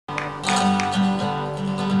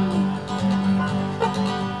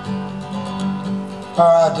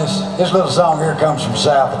Alright, this little song here comes from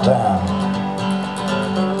south of town.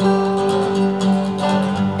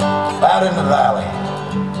 Out in the valley.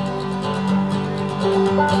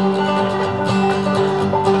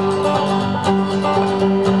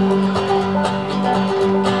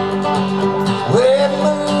 With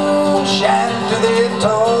moon shining to the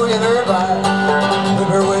toilet line, with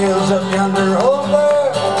her wheels up yonder over.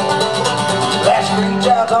 Last reach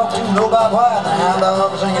I talked to know about why the hound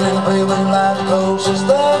dog singing in the pale moonlight, the closest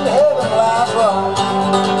thing to heaven lies right.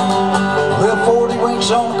 Well, 40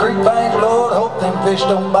 winks on the creek bank, Lord, hope them fish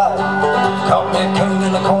don't bite. Caught me a coon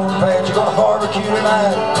in the corn patch, you gonna barbecue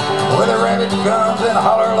tonight. With a rabbit guns and a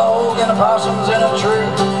holler log and a possums in a tree.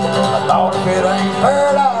 I thought if it ain't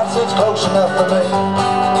paradise, it's close enough for me.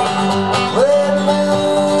 With the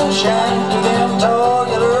moon shining through them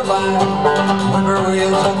toilet vines, with her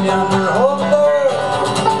wheels up yonder over.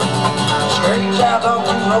 Straight out talk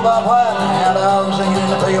to know about why the hound dog singing in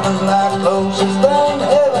the pale moonlight, closest thing to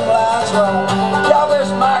heaven lies wrong. Y'all, this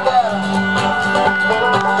is my guy.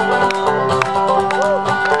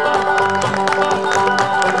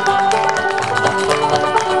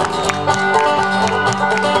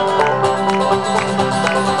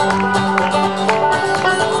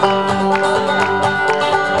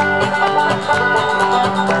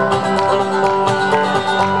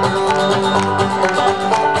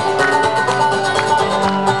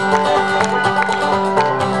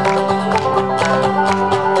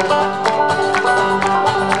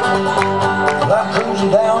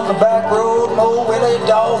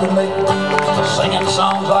 Singing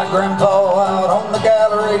songs like Grandpa out on the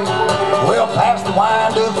gallery. We'll pass the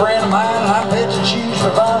wine to a friend of mine, and I'm pitching shoes for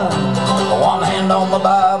fun. One hand on my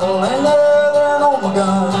Bible and the other on my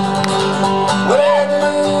gun. With that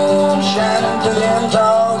moon shining to the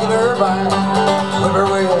intogular vine, with her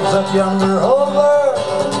wheels up yonder over.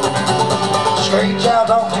 Straight out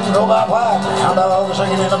talk to know about why the hound dog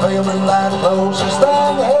singing in the pale moonlight, closest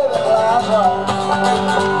thing to heaven lies right.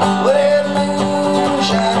 With that moon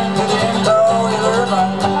shining to the intogular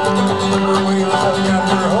vine, with her wheels up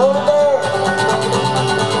yonder over.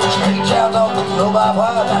 Straight out talk to know about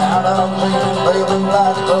why the hound dog singing in the pale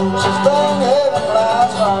moonlight, closest thing to heaven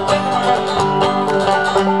lies right.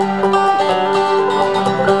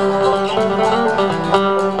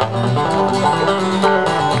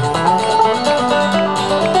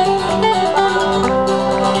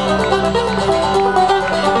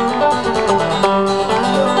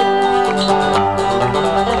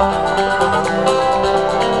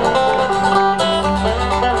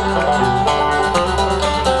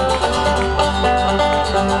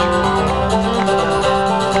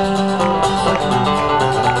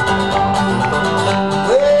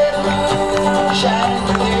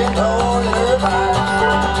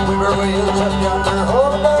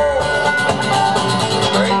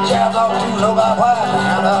 Know about why the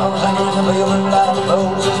hound dog singing in the pale moonlight.